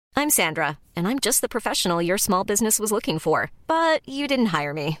I'm Sandra, and I'm just the professional your small business was looking for. But you didn't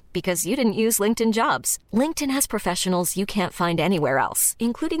hire me because you didn't use LinkedIn Jobs. LinkedIn has professionals you can't find anywhere else,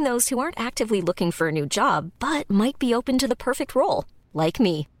 including those who aren't actively looking for a new job, but might be open to the perfect role, like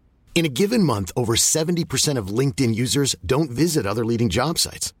me. In a given month, over 70% of LinkedIn users don't visit other leading job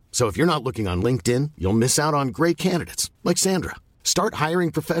sites. So if you're not looking on LinkedIn, you'll miss out on great candidates like Sandra. Start hiring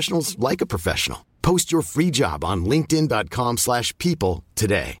professionals like a professional. Post your free job on linkedin.com/people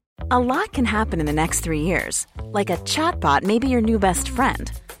today. A lot can happen in the next 3 years. Like a chatbot may be your new best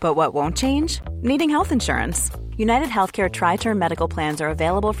friend. But what won't change? Needing health insurance. United Healthcare Tri-Term Medical Plans are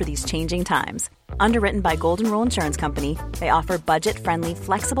available for these changing times. Underwritten by Golden Rule Insurance Company, they offer budget-friendly,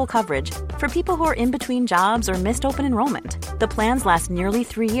 flexible coverage for people who are in between jobs or missed open enrollment. The plans last nearly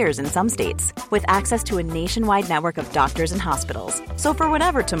 3 years in some states, with access to a nationwide network of doctors and hospitals. So for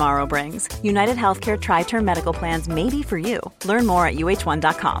whatever tomorrow brings, United Healthcare Tri-Term Medical Plans may be for you. Learn more at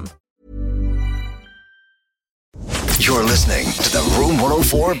uh1.com. You're listening to the Room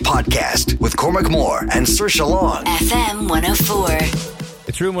 104 podcast with Cormac Moore and Saoirse Long. FM 104.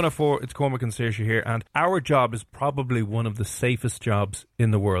 It's Room 104, it's Cormac and Saoirse here, and our job is probably one of the safest jobs in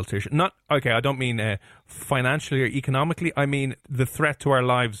the world, Saoirse. I don't mean financially or economically, I mean the threat to our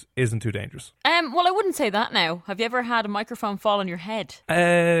lives isn't too dangerous. Well, I wouldn't say that now. Have you ever had a microphone fall on your head?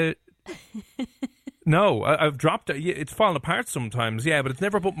 No, I've dropped it. It's fallen apart sometimes, yeah, but it's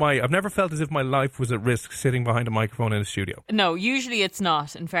never I've never felt as if my life was at risk sitting behind a microphone in a studio. No, usually it's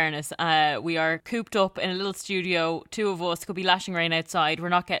not, in fairness. We are cooped up in a little studio. Two of us, could be lashing rain outside. We're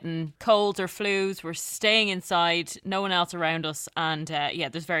not getting colds or flus. We're staying inside. No one else around us. And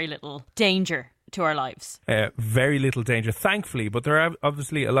there's very little danger to our lives. Very little danger, thankfully, but there are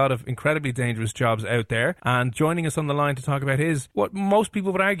obviously a lot of incredibly dangerous jobs out there, and joining us on the line to talk about what most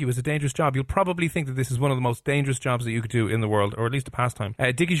people would argue is a dangerous job. You'll probably think that this is one of the most dangerous jobs that you could do in the world, or at least a pastime.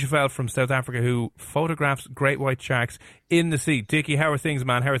 Dickie Scheffel from South Africa, who photographs great white sharks in the sea. Dickie, how are things,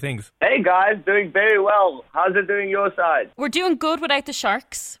 man? How are things? Hey guys, doing very well. How's it doing your side? We're doing good without the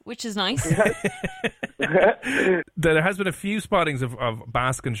sharks, which is nice. There has been a few spottings of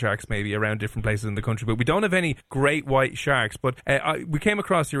basking sharks maybe around different places in the country, but we don't have any great white sharks. But we came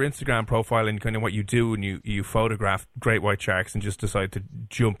across your Instagram profile and kind of what you do, and you photograph great white sharks and just decide to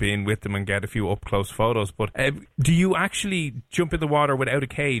jump in with them and get a few up close photos. But do you actually jump in the water without a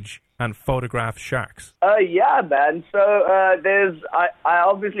cage and photograph sharks? Yeah, man. So I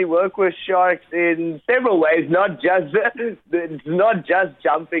obviously work with sharks in several ways. It's not just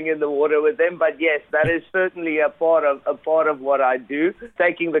jumping in the water with them, but yes, that is certainly a part of what I do.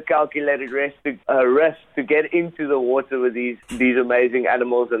 Taking the calculated risk to get into the water with these amazing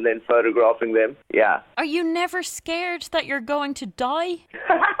animals and then photographing them. Yeah. Are you never scared that you're going to die?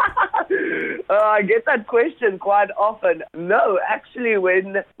 I get that question quite often. No, actually,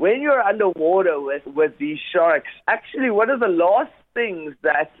 when you're underwater with these sharks, actually one of the last things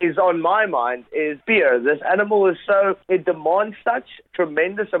that is on my mind is fear. This animal it demands such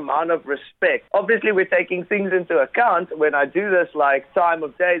tremendous amount of respect. Obviously, we're taking things into account when I do this, like time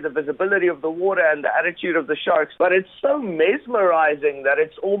of day, the visibility of the water and the attitude of the sharks, but it's so mesmerizing that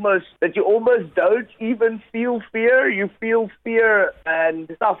you almost don't even feel fear. You feel fear and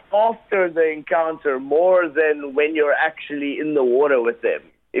stuff after the encounter more than when you're actually in the water with them,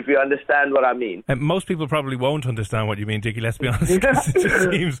 if you understand what I mean. And most people probably won't understand what you mean, Dickie, let's be honest, because it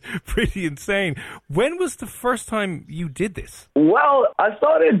just seems pretty insane. When was the first time you did this? Well, I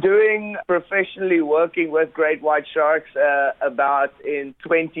started professionally working with great white sharks about in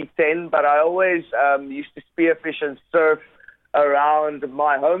 2010, but I always used to spearfish and surf around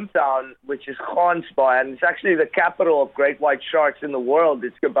my hometown, which is Gansbaai, and it's actually the capital of great white sharks in the world.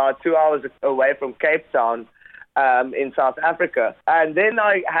 It's about 2 hours away from Cape Town. In South Africa. And then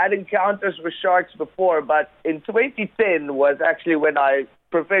I had encounters with sharks before, but in 2010 was actually when I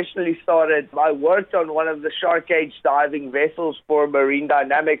professionally started. I worked on one of the shark cage diving vessels for Marine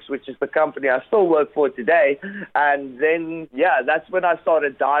Dynamics, which is the company I still work for today. And then, that's when I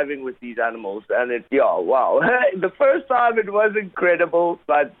started diving with these animals. And wow. The first time it was incredible,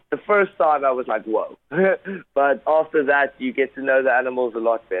 but the first time I was like, whoa. But after that, you get to know the animals a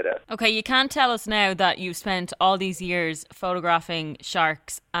lot better. Okay, you can't tell us now that you've spent all these years photographing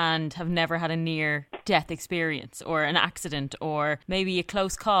sharks and have never had a near death experience or an accident or maybe a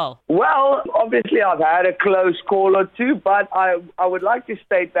close call? Well, obviously I've had a close call or two, but I would like to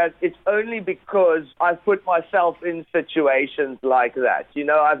state that it's only because I've put myself in situations like that. You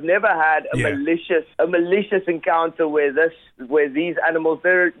know, I've never had a malicious encounter where these animals,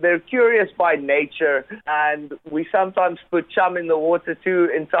 they're curious by nature, and we sometimes put chum in the water to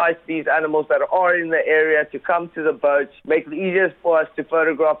entice these animals that are in the area to come to the boats, make it easier for us to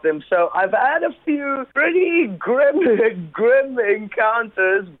photograph them. So I've had a few pretty grim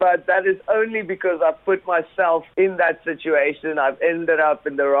encounters, but that is only because I've put myself in that situation. I've ended up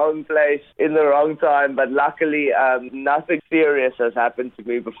in the wrong place in the wrong time, but luckily nothing serious has happened to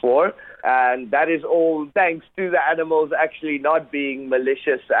me before. And that is all thanks to the animals actually not being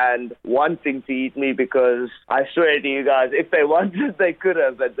malicious and wanting to eat me, because I swear to you guys, if they wanted, they could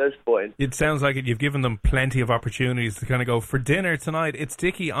have at this point. It sounds like you've given them plenty of opportunities to kind of go, for dinner tonight, it's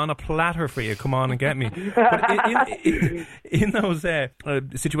Dickie on a platter for you, come on and get me. But in those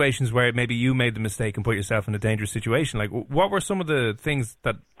situations where maybe you made the mistake and put yourself in a dangerous situation, like what were some of the things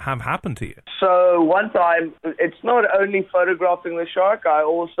that have happened to you? So one time, it's not only photographing the shark,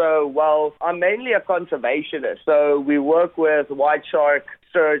 I'm mainly a conservationist. So we work with white shark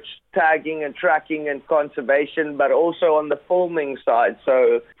search, tagging and tracking and conservation, but also on the filming side.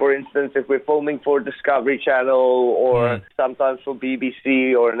 So, for instance, if we're filming for Discovery Channel or sometimes for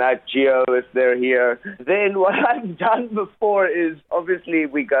BBC or Nat Geo if they're here, then what I've done before is obviously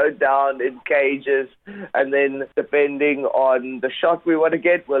we go down in cages, and then depending on the shot we want to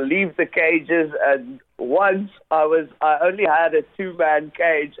get, we'll leave the cages. And once I only had a 2-man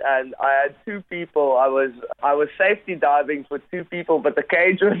cage, and I had 2 people. I was safety diving for 2 people, but the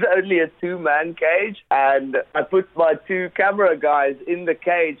cage was only a 2-man cage, and I put my 2 camera guys in the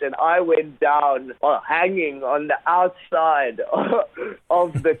cage, and I went down hanging on the outside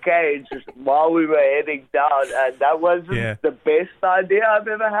of the cage while we were heading down, and that wasn't the best idea I've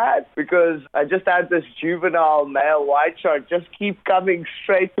ever had, because I just had this juvenile male white shark just keep coming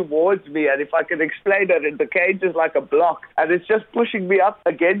straight towards me, and if I can explain it, the cage is like a block, and it's just pushing me up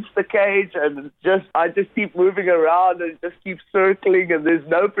against the cage, and I just keep moving around and just keep circling, and there's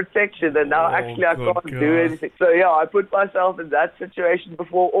no protection, and now I can't do anything. So I put myself in that situation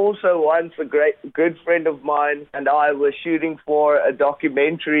before. Also once a good friend of mine and I were shooting for a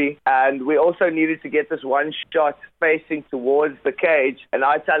documentary, and we also needed to get this one shot facing towards the cage, and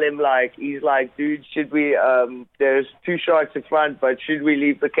I tell him, he's like, dude, should we, there's 2 sharks in front, but should we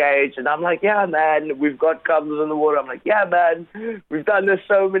leave the cage? And I'm like, yeah, man, we've got cubs in the water. I'm like, yeah, man, we've done this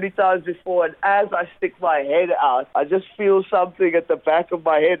so many times before. And as I stick my head out, I just feel something at the back of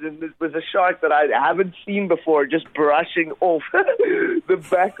my head, and it was a shark that I haven't seen before, just brushing off the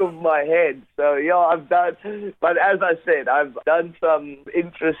back of my head. So I've done, but as I said, I've done some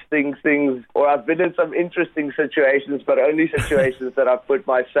interesting things, or I've been in some interesting situations, but only situations that I've put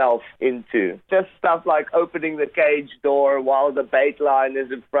myself into. Just stuff like opening the cage door while the bait line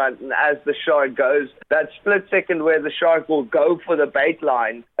is in front, and as the shark goes, that split second where the shark will go for the bait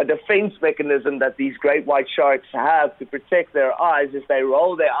line, a defense mechanism that these great white sharks have to protect their eyes is they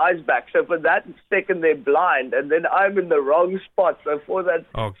roll their eyes back. So for that second, they're blind, and then I'm in the wrong spot. So for that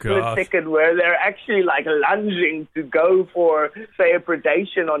split second where they're actually lunging to go for, say, a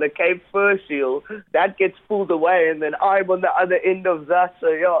predation on a Cape fur seal, that gets pulled away, and then I'm on the other end of that.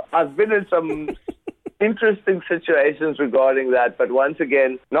 So I've been in some interesting situations regarding that, but once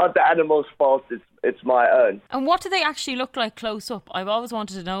again, not the animal's fault, it's my own. And what do they actually look like close up? I've always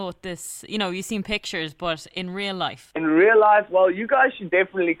wanted to know what this, you've seen pictures, but in real life. In real life, well, you guys should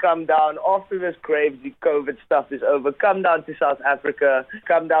definitely come down after this crazy COVID stuff is over. Come down to South Africa,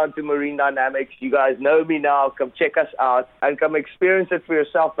 come down to Marine Dynamics. You guys know me now. Come check us out and come experience it for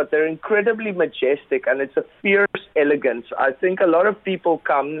yourself. But they're incredibly majestic, and it's a fierce elegance. I think a lot of people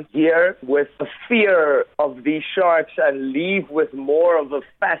come here with a fear of these sharks and leave with more of a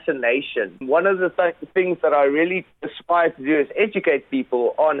fascination. One of the things that I really aspire to do is educate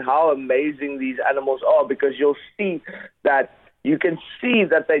people on how amazing these animals are, because you'll see that you can see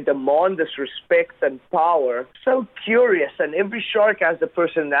that they demand this respect and power. So curious, and every shark has a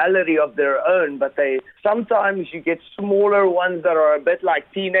personality of their own, but sometimes you get smaller ones that are a bit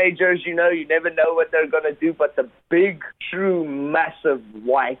like teenagers, you never know what they're going to do, but the big, true, massive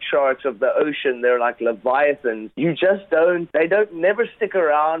white sharks of the ocean, they're like leviathans. You just they don't never stick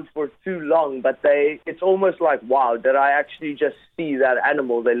around for too long, but it's almost like, wow, did I actually just see that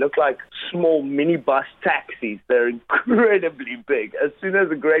animal? They look like small minibus taxis. They're incredibly big. As soon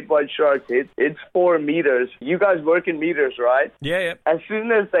as a great white shark hits, it's 4 meters. You guys work in meters, right? Yeah. As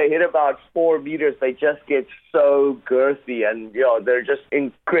soon as they hit about 4 meters, they just get so girthy, and they're just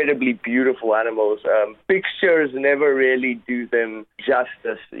incredibly beautiful animals. Pictures never really do them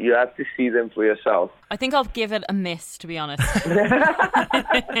justice. You have to see them for yourself. I think I'll give it a miss, to be honest.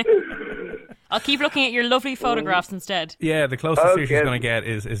 I'll keep looking at your lovely photographs instead. Yeah, the closest you're going to get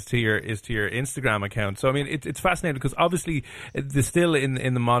is to your Instagram account. So I mean, it's fascinating because obviously, still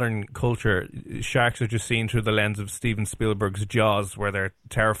in the modern culture, sharks are just seen through the lens of Steven Spielberg's Jaws, where they're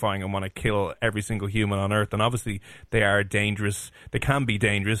terrifying and want to kill every single human on Earth. And obviously, they are dangerous. They can be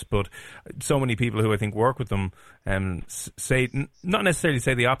dangerous, but so many people who I think work with them say not necessarily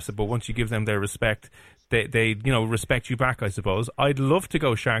say the opposite, but once you give them their respect, they respect you back, I suppose. I'd love to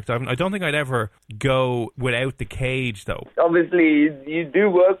go shark diving. I don't think I'd ever go without the cage, though. Obviously, you do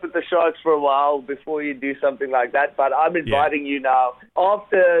work with the sharks for a while before you do something like that, but I'm inviting you now.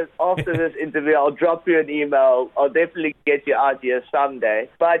 After this interview, I'll drop you an email. I'll definitely get you out here someday.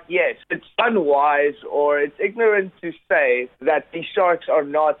 But yes, it's unwise or it's ignorant to say that these sharks are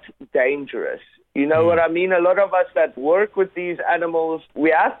not dangerous. You know what I mean? A lot of us that work with these animals, we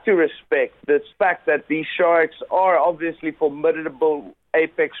have to respect the fact that these sharks are obviously formidable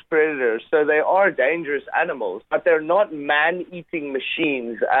apex predators, so they are dangerous animals, but they're not man-eating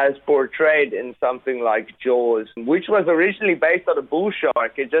machines as portrayed in something like Jaws, which was originally based on a bull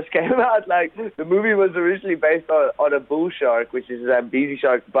shark. It just came out like the movie was originally based on a bull shark, which is a Zambezi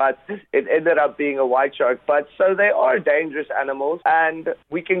shark, but it ended up being a white shark. But so they are dangerous animals, and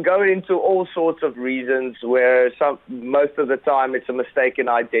we can go into all sorts of reasons where most of the time it's a mistaken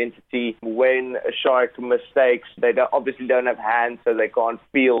identity. When a shark mistakes, they obviously don't have hands, so they can't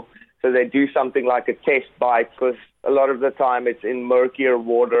feel, so they do something like a test bite, because a lot of the time it's in murkier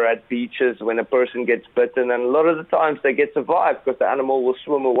water at beaches when a person gets bitten, and a lot of the times they get survived because the animal will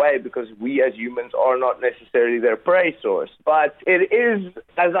swim away because we as humans are not necessarily their prey source. But it is,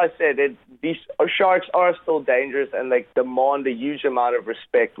 as I said, these sharks are still dangerous and they demand a huge amount of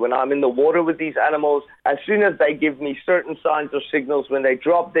respect. When I'm in the water with these animals, as soon as they give me certain signs or signals, when they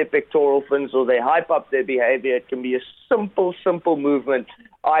drop their pectoral fins or they hype up their behavior, it can be a simple movement.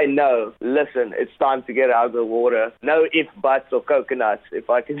 I know, listen, it's time to get out of the water. No if, buts, or coconuts, if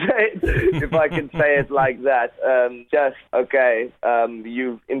I can say it like that.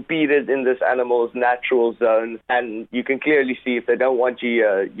 You've impeded in this animal's natural zone, and you can clearly see if they don't want you,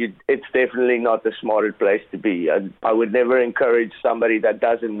 it's definitely not the smartest place to be. I would never encourage somebody that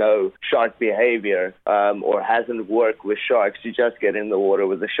doesn't know shark behavior or hasn't worked with sharks to just get in the water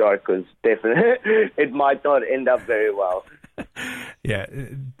with a shark, because definitely it might not end up very well. Yeah,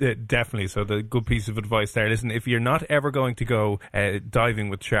 definitely. So the good piece of advice there. Listen, if you're not ever going to go diving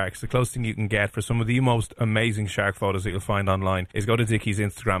with sharks, the closest thing you can get for some of the most amazing shark photos that you'll find online is go to Dickie's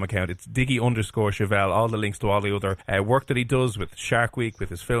Instagram account. It's Dickie_Chevelle. All the links to all the other work that he does with Shark Week, with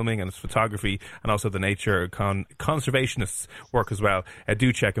his filming and his photography, and also the nature conservationists work as well.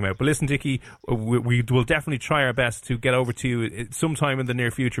 Do check him out. But listen, Dickie, we will definitely try our best to get over to you sometime in the near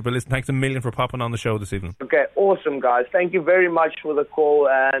future. But listen, thanks a million for popping on the show this evening. Okay, awesome, guys. Thank you very much for the call,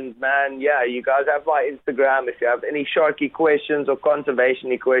 and man, you guys have my Instagram. If you have any sharky questions or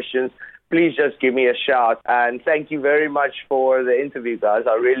conservation-y questions, please just give me a shout. And thank you very much for the interview, guys.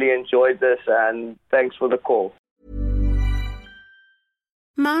 I really enjoyed this, and thanks for the call.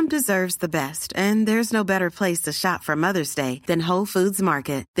 Mom deserves the best, and there's no better place to shop for Mother's Day than Whole Foods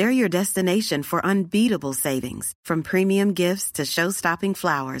Market. They're your destination for unbeatable savings, from premium gifts to show-stopping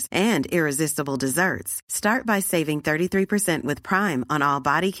flowers and irresistible desserts. Start by saving 33% with Prime on all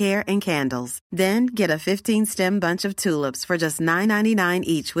body care and candles. Then get a 15-stem bunch of tulips for just $9.99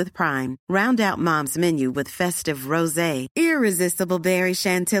 each with Prime. Round out Mom's menu with festive rosé, irresistible berry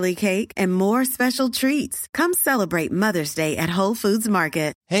chantilly cake, and more special treats. Come celebrate Mother's Day at Whole Foods Market.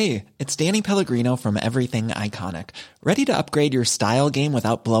 Hey, it's Danny Pellegrino from Everything Iconic. Ready to upgrade your style game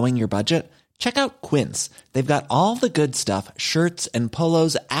without blowing your budget? Check out Quince. They've got all the good stuff, shirts and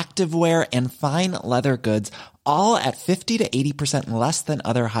polos, activewear, and fine leather goods, all at 50 to 80% less than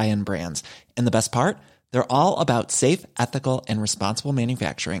other high-end brands. And the best part? They're all about safe, ethical, and responsible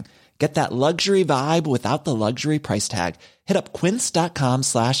manufacturing. Get that luxury vibe without the luxury price tag. Hit up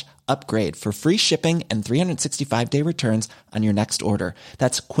quince.com/upgrade for free shipping and 365-day returns on your next order.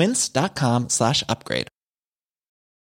 That's quince.com/upgrade.